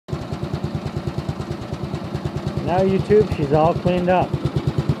now YouTube, she's all cleaned up.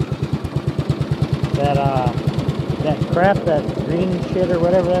 That crap, that green shit or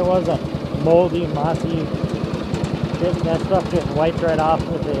whatever that was, that moldy, mossy shit, that stuff just wiped right off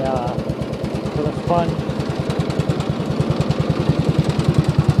with a sponge.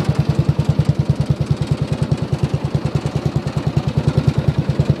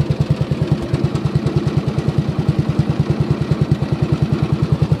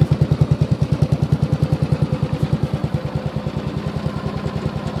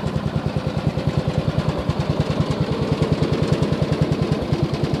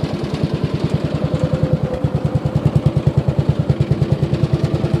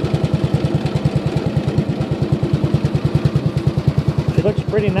 It looks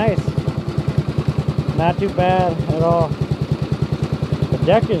pretty nice. Not too bad at all. The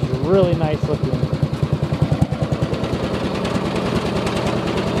deck is really nice looking.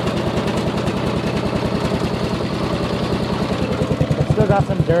 It's still got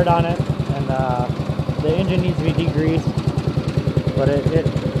some dirt on it, and the engine needs to be degreased, but it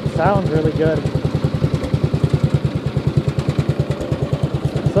sounds really good.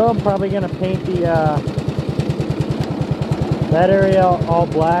 So I'm probably gonna paint that area all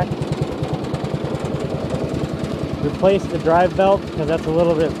black. Replace the drive belt because that's a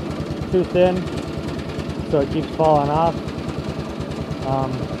little bit too thin, so it keeps falling off.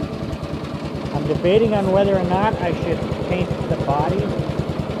 I'm debating on whether or not I should paint the body.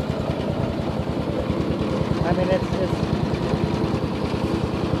 I mean, it's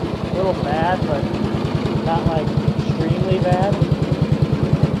a little bad, but not like extremely bad.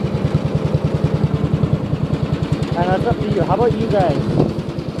 And it's up to you. How about you guys?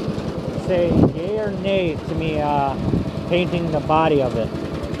 Say yay or nay to me painting the body of it.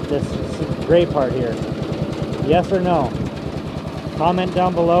 This gray part here. Yes or no? Comment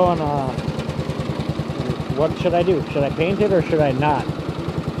down below on what should I do? Should I paint it or should I not?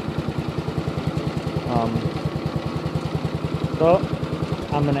 So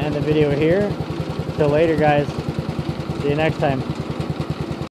I'm gonna end the video here. Till later, guys. See you next time.